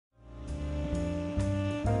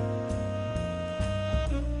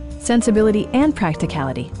sensibility and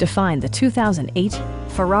practicality define the 2008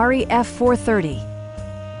 Ferrari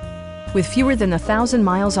F430. With fewer than 1,000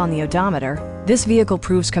 miles on the odometer, this vehicle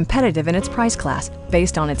proves competitive in its price class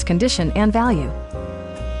based on its condition and value.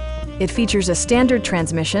 It features a standard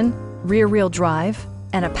transmission, rear-wheel drive,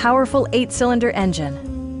 and a powerful 8-cylinder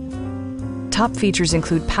engine. Top features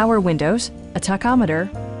include power windows, a tachometer,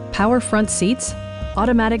 power front seats,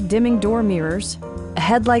 automatic dimming door mirrors, a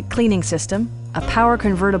headlight cleaning system, a power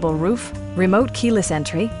convertible roof, remote keyless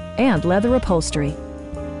entry, and leather upholstery.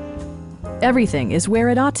 Everything is where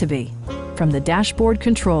it ought to be, from the dashboard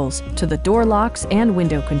controls to the door locks and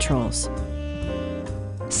window controls.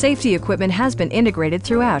 Safety equipment has been integrated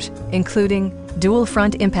throughout, including dual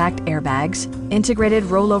front impact airbags, integrated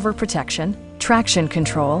rollover protection, traction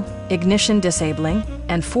control, ignition disabling,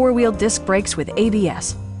 and 4-wheel disc brakes with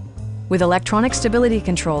ABS. With electronic stability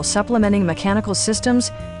control supplementing mechanical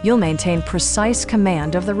systems, you'll maintain precise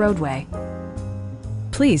command of the roadway.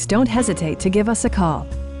 Please don't hesitate to give us a call.